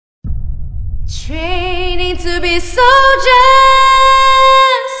Training to be soldiers,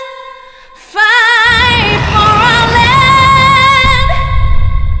 fight for our land.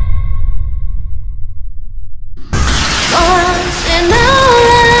 Once in our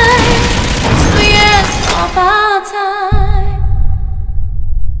life, 2 years of our time.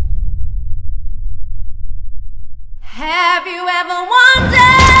 Have you ever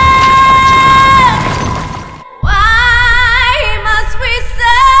wondered?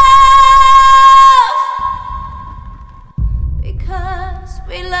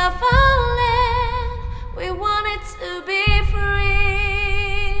 We love our land, we want it to be free.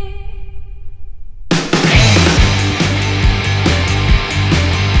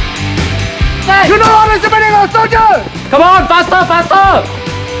 You know how to being a soldier! Come on, faster, faster!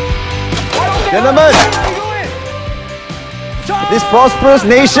 Gentlemen, this prosperous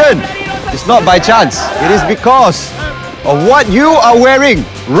nation is not by chance. It is because of what you are wearing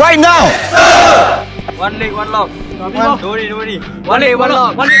right now. One leg, one lock. Don't worry. One leg, one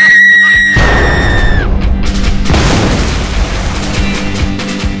lock. One leg.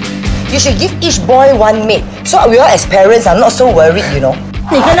 You should give each boy one mate, so we all as parents are not so worried, you know.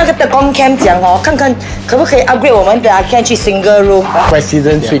 你跟那个特工 Cam 讲哦，看看可不可以 upgrade 我们的 Ken 去 single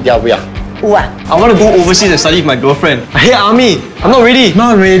room。President 睡觉不要。有啊。I want to go overseas and study with my girlfriend. I hate army. I'm not ready.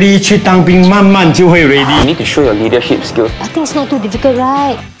 Not ready. 去当兵慢慢就会 ready. You need to show your leadership skills. I think it's not too difficult,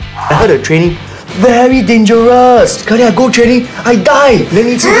 right? I heard the training very dangerous. 可能 I go training, I die. 连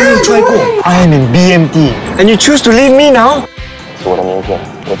一次都没有 try 过。I am in BMT, and you choose to leave me now? 是我的名片，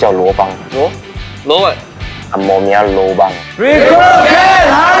我叫罗邦。罗 what? 我名罗邦。Recruit Ken,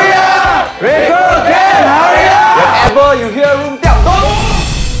 hurry up! Recruit Ken, hurry up! Whenever you hear room 调动。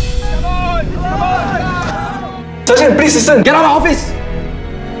Sergeant, please listen. Get out of my office.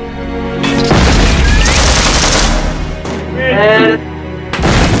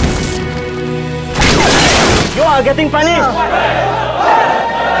 You are getting punished.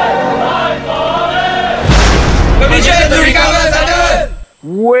 Permission to recover, Sergeant!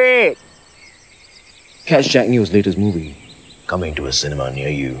 Wait. Catch Jack New's latest movie. Coming to a cinema near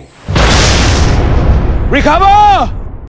you. Recover!